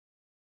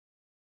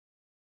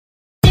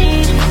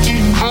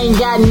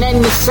got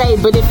nothing to say,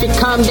 but if it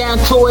come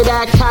down to it,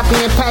 I copy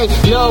and pay.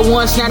 Loved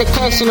ones, now the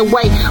cash in the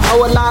way.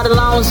 Owe a lot of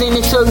loans and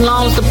it took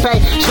loans to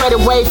pay. Straight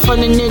away from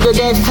the nigga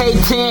that's take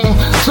 10.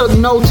 Took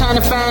no time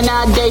to find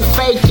out they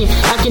faking.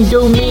 I can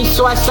do me,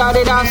 so I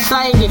started out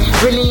singing.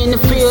 Really in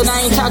the field,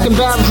 I ain't talking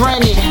about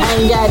running. I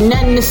ain't got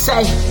nothing to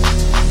say.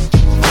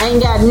 I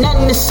ain't got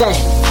nothing to say.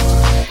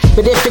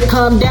 But if it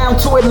come down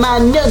to it,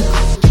 my nigga,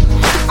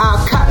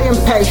 I'll copy and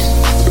paste.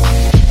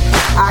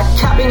 I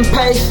copy and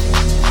paste.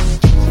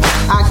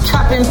 I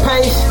copy and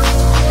paste.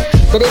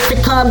 But if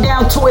it come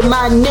down to it,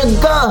 my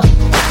nigga,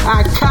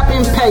 I copy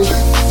and paste.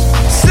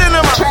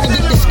 Trying to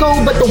get to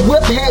school, but the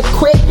whip had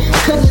quit.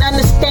 Couldn't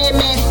understand,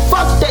 man,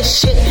 fuck that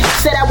shit.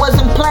 Said I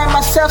wasn't playing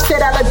myself,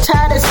 said I looked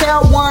tired as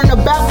hell, worrying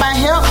about my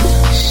health.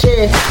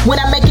 Shit, when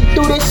I make it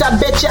through this, I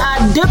bet you I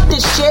dip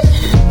this shit.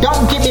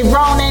 Don't get me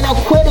wrong, ain't no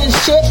quitting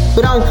shit.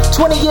 But I'm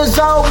 20 years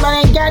old,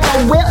 man, ain't got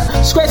no whip.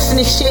 Stressing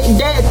this shit,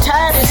 dad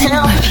tired as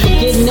hell. I'm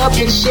getting up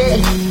and shit.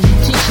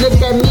 Teach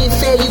looked at me and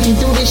said, you can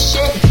do this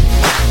shit.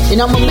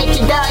 And I'ma make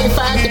it die if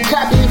I have to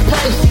copy and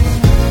paste.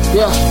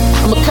 Yeah,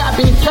 I'ma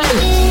copy and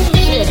paste.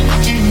 Shit,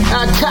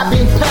 I copy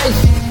and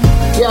paste.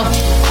 Yeah,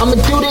 I'ma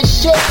do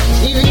this shit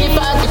even if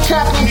I have to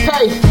copy and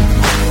paste.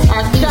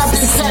 I copy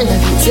and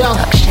paste. Yeah,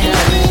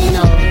 man, you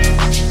know,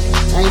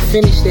 I ain't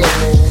finished that,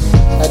 man.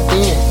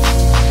 Again.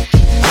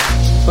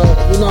 But,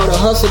 you know, the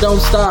hustle don't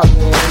stop,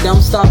 man. It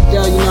don't stop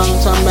there, you know what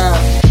I'm talking about?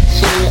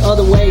 Shit,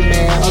 other way,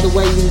 man. Other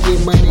way you can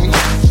get money,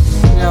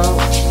 you know?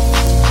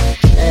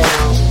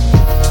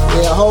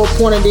 Yeah, the whole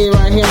point of this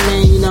right here,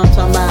 man, you know what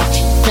I'm talking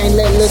about? Can't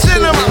let little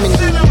shit limit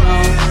you, you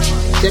know?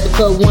 Just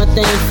because one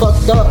thing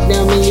fucked up,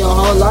 that mean your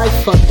whole life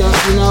fucked up,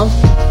 you know?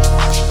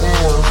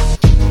 Damn.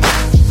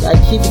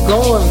 Gotta keep it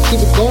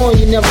going,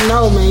 you never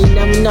know, man, you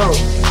never know.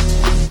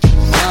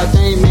 So I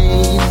think,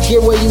 man, you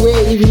get where you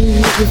at,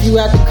 even if you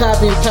have to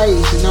copy and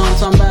paste, you know what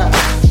I'm talking about?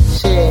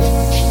 Shit.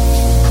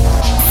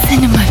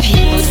 Cinema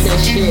Vie. What's that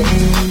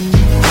shit?